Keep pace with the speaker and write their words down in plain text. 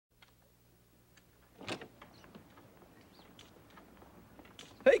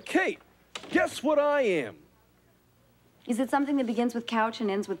Hey, Kate, guess what I am? Is it something that begins with couch and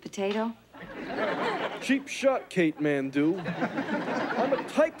ends with potato? Cheap shot, Kate Mandu. I'm a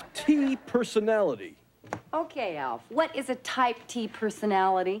type T personality. Okay, Alf. What is a type T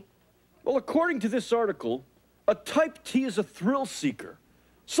personality? Well, according to this article, a type T is a thrill seeker.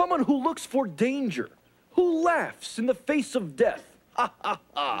 Someone who looks for danger, who laughs in the face of death. Ha, ha,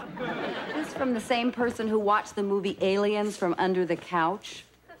 ha. This from the same person who watched the movie Aliens from under the couch?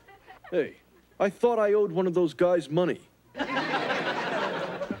 Hey, I thought I owed one of those guys money. Am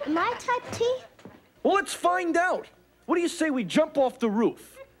I type T? Well, let's find out. What do you say we jump off the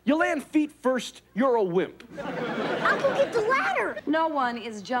roof? You land feet first, you're a wimp. I'll go get the ladder. No one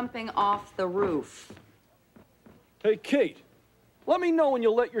is jumping off the roof. Hey, Kate, let me know when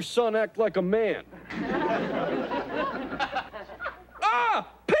you let your son act like a man. Ah!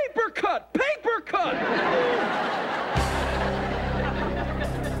 Paper cut! Paper cut!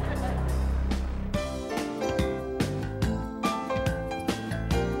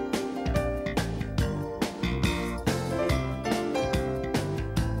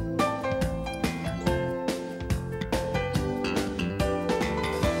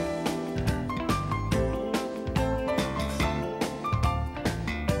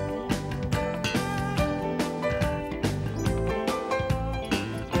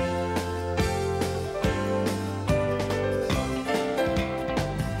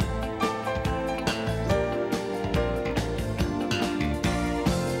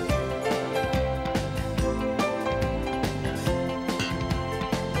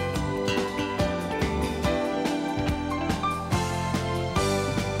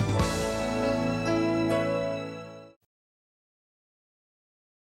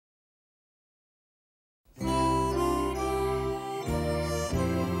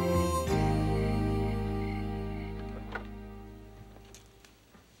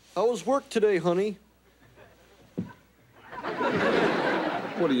 How was work today, honey?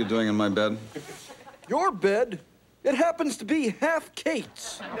 What are you doing in my bed? Your bed? It happens to be half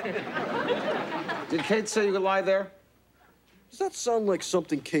Kate's. Did Kate say you could lie there? Does that sound like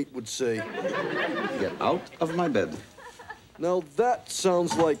something Kate would say? Get out of my bed. Now that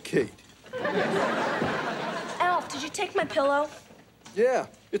sounds like Kate. Alf, did you take my pillow? Yeah,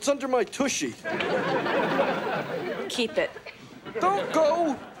 it's under my tushy. Keep it. Don't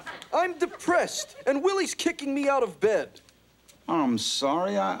go! I'm depressed, and Willie's kicking me out of bed. I'm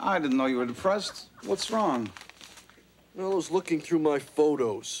sorry. I didn't know you were depressed. What's wrong? Well, I was looking through my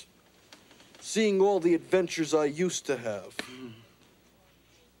photos, seeing all the adventures I used to have.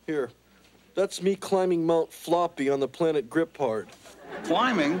 Here, that's me climbing Mount Floppy on the planet Griphard.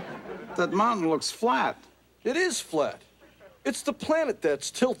 Climbing? That mountain looks flat. It is flat. It's the planet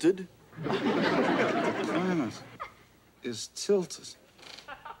that's tilted. The planet is tilted.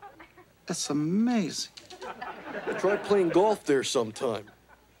 That's amazing. Try playing golf there sometime.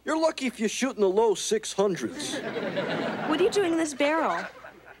 You're lucky if you shoot in the low 600s. What are you doing in this barrel?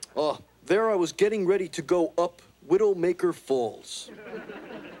 There I was getting ready to go up Widowmaker Falls.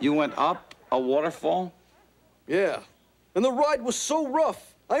 You went up a waterfall? Yeah, and the ride was so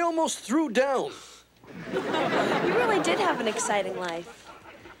rough, I almost threw down. You really did have an exciting life.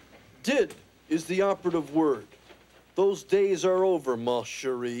 Did is the operative word. Those days are over, ma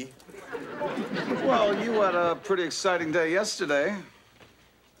chérie. Well, you had a pretty exciting day yesterday.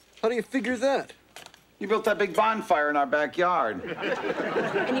 How do you figure that? You built that big bonfire in our backyard.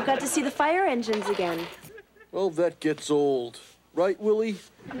 And you got to see the fire engines again. Well, that gets old. Right, Willie?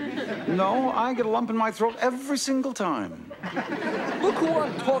 No, I get a lump in my throat every single time. Look who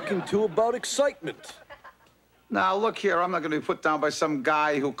I'm talking to about excitement. Now, look here, I'm not going to be put down by some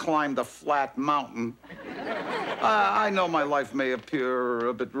guy who climbed a flat mountain. I know my life may appear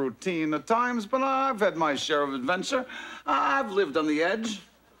a bit routine at times, but I've had my share of adventure. I've lived on the edge.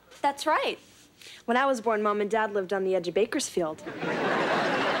 That's right. When I was born, Mom and Dad lived on the edge of Bakersfield.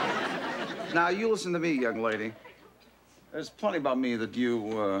 Now, you listen to me, young lady. There's plenty about me that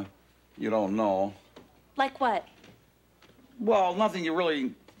you don't know. Like what? Well, nothing you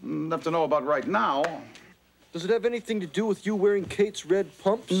really have to know about right now. Does it have anything to do with you wearing Kate's red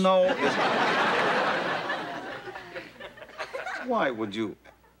pumps? No. Why would you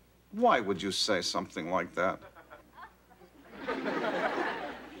say something like that?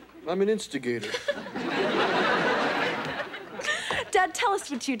 I'm an instigator. Dad, tell us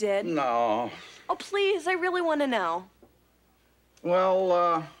what you did. No. Oh, please, I really want to know.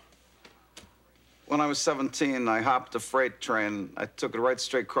 Well, when I was 17, I hopped a freight train. I took it right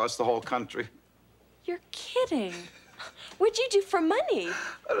straight across the whole country. You're kidding. What'd you do for money?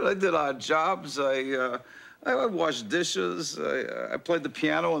 I did odd jobs. I I washed dishes. I played the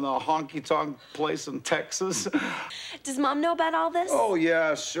piano in a honky-tonk place in Texas. Does Mom know about all this? Oh,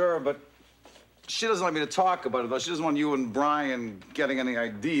 yeah, sure, but she doesn't like me to talk about it, though. She doesn't want you and Brian getting any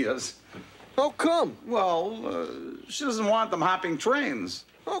ideas. How come? Well, she doesn't want them hopping trains.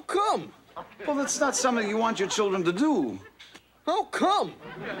 How come? Well, that's not something you want your children to do. How come?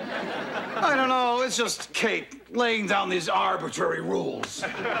 I don't know. It's just Kate laying down these arbitrary rules.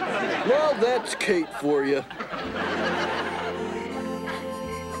 Well, that's Kate for you.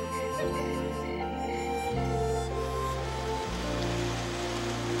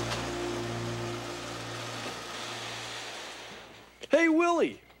 Hey,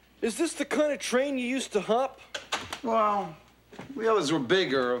 Willie, is this the kind of train you used to hop? Well, the others were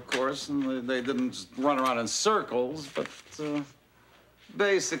bigger, of course, and they didn't just run around in circles, but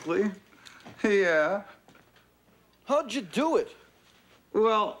basically, yeah. How'd you do it?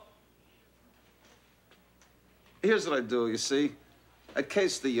 Well, here's what I'd do, you see. I'd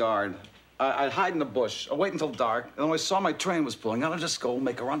case the yard. I'd hide in the bush. I'd wait until dark, and when I saw my train was pulling out, I'd just go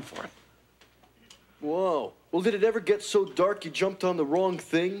make a run for it. Whoa. Well, did it ever get so dark you jumped on the wrong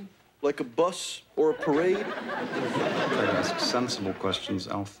thing? Like a bus or a parade? Try to ask sensible questions,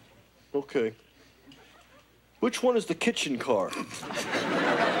 Alf. Okay. Which one is the kitchen car?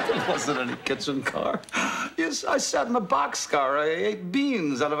 There wasn't any kitchen car. Yes, I sat in the boxcar. I ate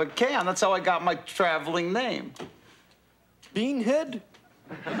beans out of a can. That's how I got my traveling name. Beanhead?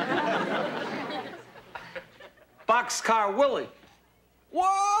 Boxcar Willie.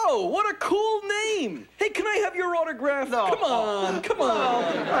 Whoa! What a cool name! Hey, can I have your autograph? No. Come on, come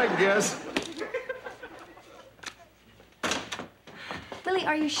on. I guess. Willie,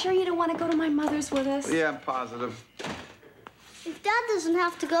 are you sure you don't want to go to my mother's with us? Yeah, I'm positive. If Dad doesn't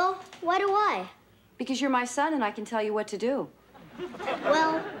have to go, why do I? Because you're my son and I can tell you what to do.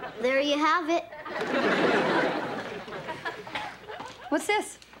 Well, there you have it. What's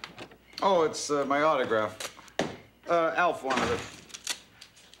this? Oh, it's my autograph. Alf wanted it.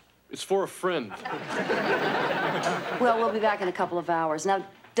 It's for a friend. Well, we'll be back in a couple of hours. Now,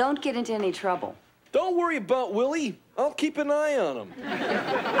 don't get into any trouble. Don't worry about Willie. I'll keep an eye on him.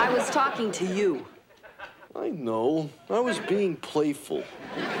 I was talking to you. I know. I was being playful.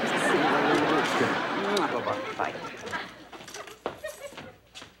 Bye.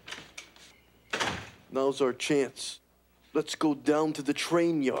 Now's our chance. Let's go down to the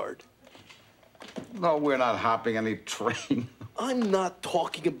train yard. No, we're not hopping any train. I'm not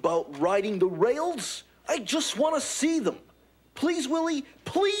talking about riding the rails. I just want to see them. Please, Willie,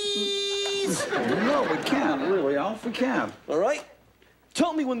 please. No, we can't, really, Alf. We can't. All right?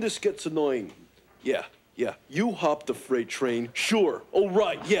 Tell me when this gets annoying. Yeah. You hop the freight train. Sure. Oh,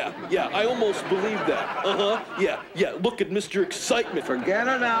 right. Yeah. I almost believe that. Uh-huh. Yeah. Look at Mr. Excitement. Forget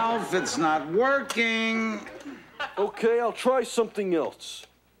it, Alf. It's not working. Okay, I'll try something else.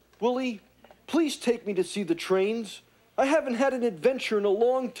 Willie, please take me to see the trains. I haven't had an adventure in a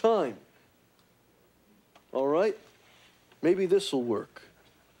long time. All right? Maybe this'll work.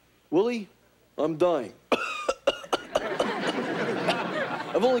 Willie, I'm dying.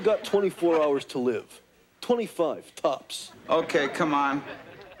 I've only got 24 hours to live. 25, tops. Okay, come on.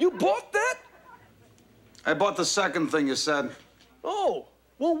 You bought that? I bought the second thing you said. Oh,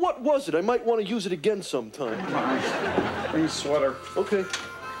 well, what was it? I might want to use it again sometime. Come on. Bring your sweater. Okay.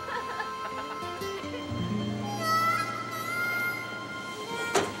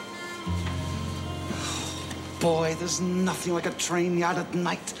 Boy, there's nothing like a train yard at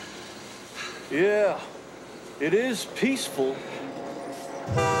night. Yeah, it is peaceful.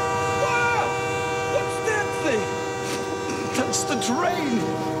 Wow! What's that thing? That's the train.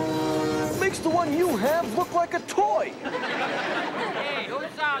 Makes the one you have look like a toy. Hey,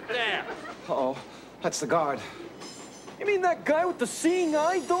 who's out there? Uh-oh, that's the guard. You mean that guy with the seeing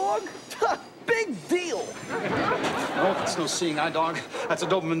eye dog? Big deal. No, that's no seeing eye dog. That's a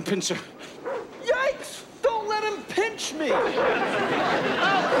Doberman pinscher. Yikes! Don't let him pinch me.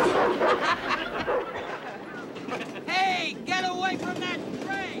 Hey, get away from that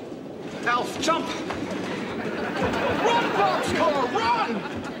train! Alf, jump! Run, boxcar, run!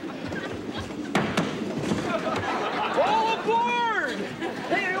 All aboard!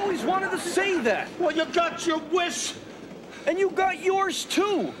 Hey, I always wanted to say that. Well, you got your wish. And you got yours,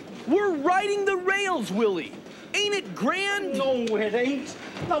 too. We're riding the rails, Willie. Ain't it grand? No, it ain't.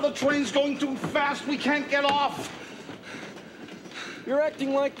 Now the train's going too fast. We can't get off. You're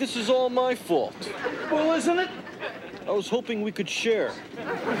acting like this is all my fault. Well, isn't it? I was hoping we could share.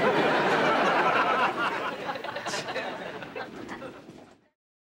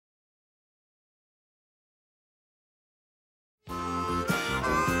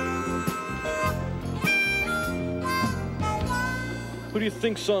 do you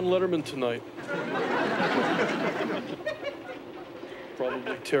think's on Letterman tonight?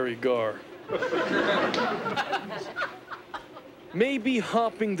 Probably Terry Garr. Maybe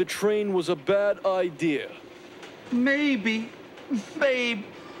hopping the train was a bad idea. Maybe.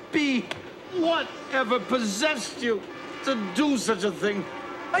 Whatever possessed you to do such a thing?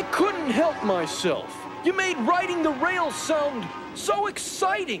 I couldn't help myself. You made riding the rails sound so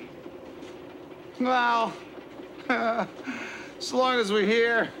exciting. Well, as long as we're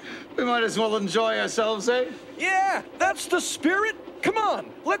here, we might as well enjoy ourselves, eh? Yeah, that's the spirit. Come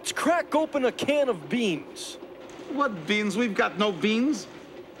on, let's crack open a can of beans. What beans? We've got no beans.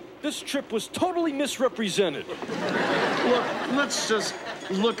 This trip was totally misrepresented. Look, let's just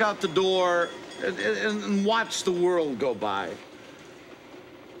look out the door and watch the world go by.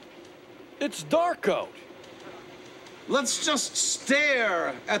 It's dark out. Let's just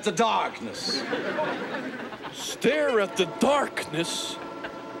stare at the darkness. Stare at the darkness?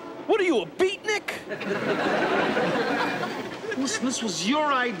 What are you, a beatnik? Listen, this was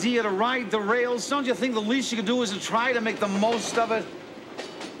your idea to ride the rails. Don't you think the least you could do is to try to make the most of it?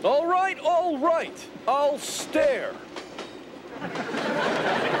 All right. I'll stare.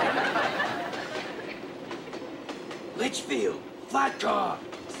 Litchfield, flat car.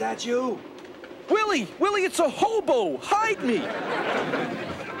 Is that you? Willie, it's a hobo. Hide me.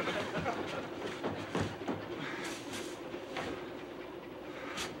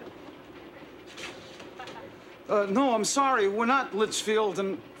 No, I'm sorry. We're not Litchfield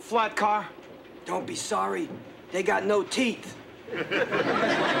and Flat Car. Don't be sorry. They got no teeth.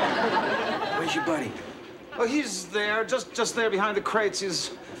 Where's your buddy? Oh, he's there, just there behind the crates.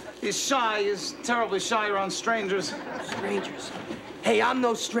 He's shy. He's terribly shy around strangers. Strangers. Hey, I'm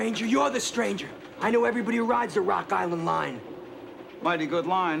no stranger. You're the stranger. I know everybody who rides the Rock Island line. Mighty good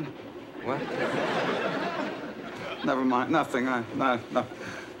line. What? Never mind. Nothing. No.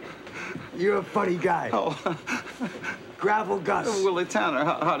 You're a funny guy. Oh. Gravel Gus. Willie Tanner,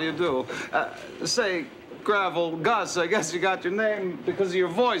 how do you do? Say, Gravel Gus, I guess you got your name because of your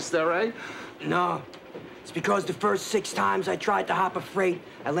voice there, eh? No. It's because the first 6 times I tried to hop a freight,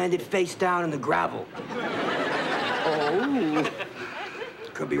 I landed face down in the gravel. Oh.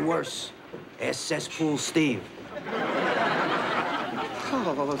 Could be worse. Ask Cesspool Steve.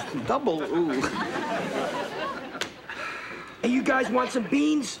 Oh, double ooh. Hey, you guys want some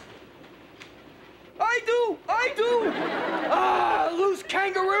beans? I do. Ah, loose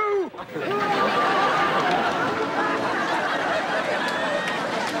kangaroo!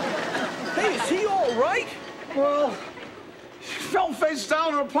 Hey, is he all right? Well, he fell face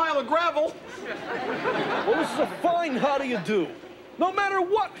down in a pile of gravel. Well, this is a fine how do you do. No matter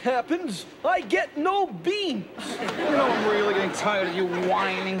what happens, I get no beans. You know, I'm really getting tired of you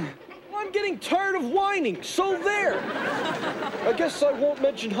whining. I'm getting tired of whining, so there. I guess I won't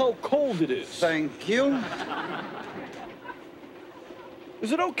mention how cold it is. Thank you.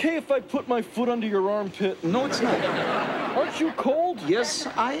 Is it okay if I put my foot under your armpit? No, it's not. Aren't you cold? Yes,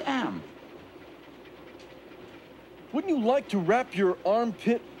 I am. Wouldn't you like to wrap your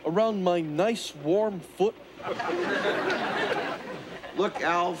armpit around my nice warm foot? Look,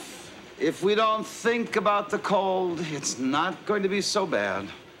 Alf, if we don't think about the cold, it's not going to be so bad.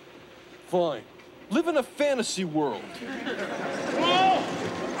 Fine. Live in a fantasy world.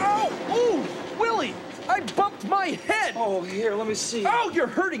 Oh! Ooh! Willie! I bumped my head! Oh, here, let me see. Oh, you're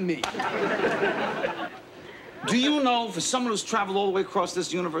hurting me! Do you know, for someone who's traveled all the way across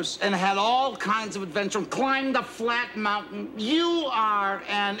this universe and had all kinds of adventure and climbed a flat mountain, you are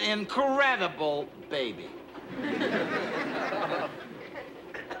an incredible baby. I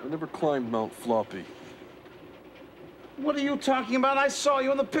never climbed Mount Floppy. What are you talking about? I saw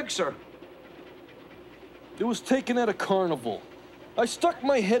you in the picture. It was taken at a carnival. I stuck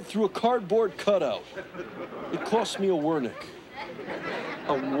my head through a cardboard cutout. It cost me a wernick.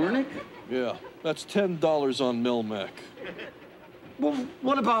 A wernick? Yeah, that's $10 on Melmac. Well,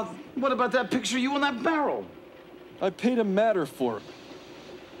 what about that picture of you in that barrel? I paid a matter for it.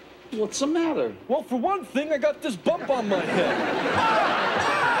 What's the matter? Well, for one thing, I got this bump on my head.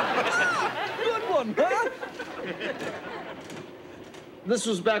 Good one, huh? This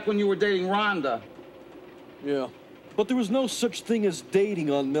was back when you were dating Rhonda. Yeah, but there was no such thing as dating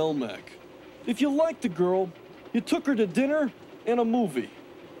on Melmac. If you liked a girl, you took her to dinner and a movie.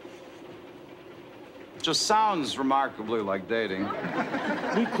 Just sounds remarkably like dating.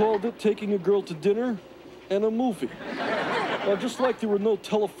 We called it taking a girl to dinner and a movie. Well, just like there were no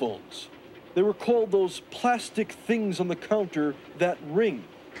telephones. They were called those plastic things on the counter that ring.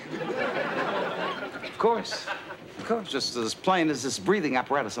 Of course. Just as plain as this breathing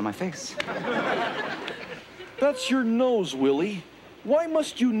apparatus on my face. That's your nose, Willie. Why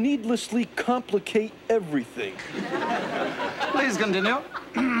must you needlessly complicate everything? Please continue.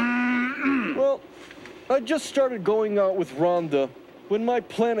 Well, I just started going out with Rhonda when my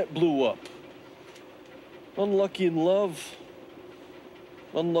planet blew up. Unlucky in love,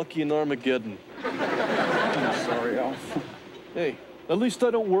 unlucky in Armageddon. I'm sorry, Alf. Hey, at least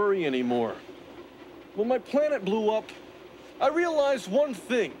I don't worry anymore. When my planet blew up, I realized one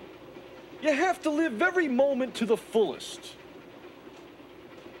thing. You have to live every moment to the fullest.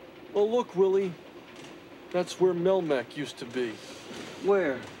 Well, look, Willie. That's where Melmac used to be.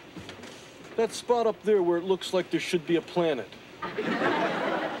 Where? That spot up there where it looks like there should be a planet.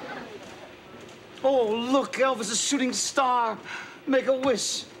 Oh, look, Elvis, a shooting star. Make a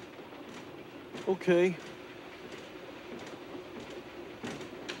wish. Okay.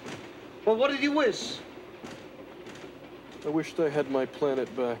 Well, what did you wish? I wished I had my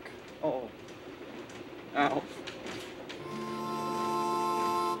planet back. Oh. Alf.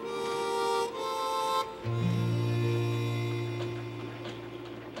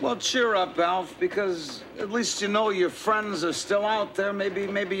 Well, cheer up, Alf, because at least you know your friends are still out there.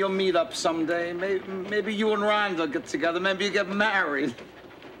 Maybe you'll meet up someday. Maybe you and Rhonda get together. Maybe you get married.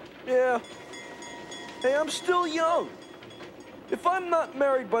 Yeah. Hey, I'm still young. If I'm not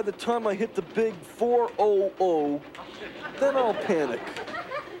married by the time I hit the big 400, then I'll panic.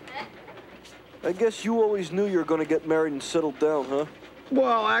 I guess you always knew you were going to get married and settle down, huh?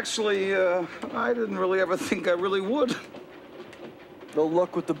 Well, actually, I didn't really ever think I really would. No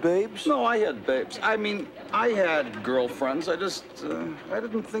luck with the babes? No, I had babes. I mean, I had girlfriends. I just, I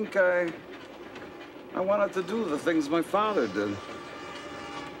didn't think I wanted to do the things my father did.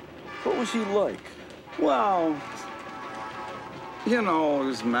 What was he like? Well, you know, he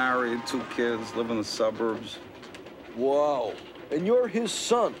was married, 2 kids, live in the suburbs. Wow. And you're his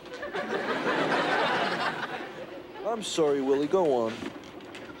son. I'm sorry, Willie. Go on.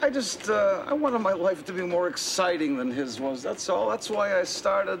 I just, I wanted my life to be more exciting than his was. That's all. That's why I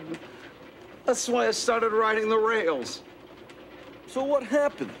started riding the rails. So what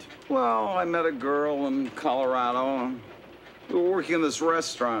happened? Well, I met a girl in Colorado, and we were working in this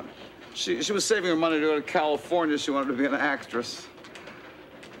restaurant. She was saving her money to go to California. She wanted to be an actress.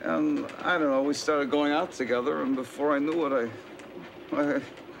 And I don't know, we started going out together, and before I knew it, I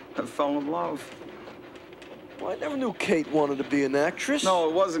fell in love. Well, I never knew Kate wanted to be an actress. No,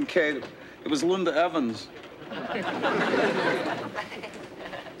 it wasn't Kate. It was Linda Evans.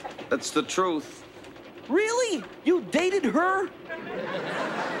 That's the truth. Really? You dated her?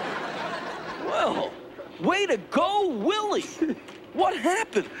 Well, way to go, Willie. What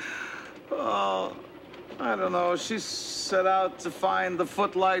happened? Oh, I don't know. She set out to find the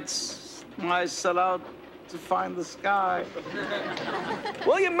footlights. I set out to find the sky.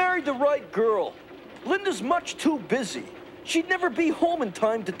 Well, you married the right girl. Linda's much too busy. She'd never be home in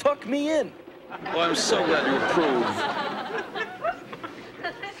time to tuck me in. Well, I'm so glad you approve.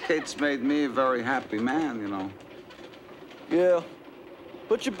 Kate's made me a very happy man, you know. Yeah,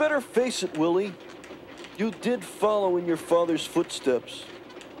 but you better face it, Willie. You did follow in your father's footsteps.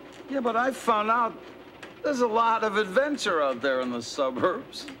 Yeah, but I found out there's a lot of adventure out there in the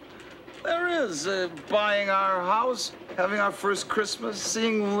suburbs. There is, buying our house, having our first Christmas,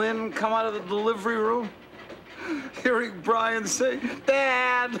 seeing Lynn come out of the delivery room, hearing Brian say,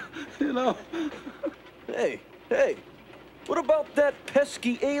 "Dad," you know. Hey, what about that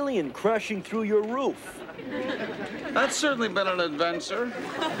pesky alien crashing through your roof? That's certainly been an adventure.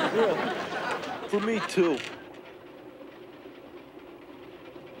 Yeah, for me too.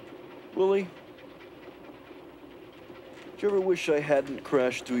 Willie, did you ever wish I hadn't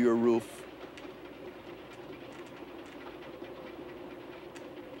crashed through your roof?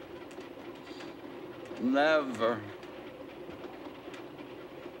 Never.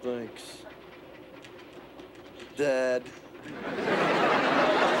 Thanks. Dad.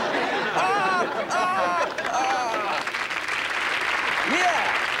 Yeah!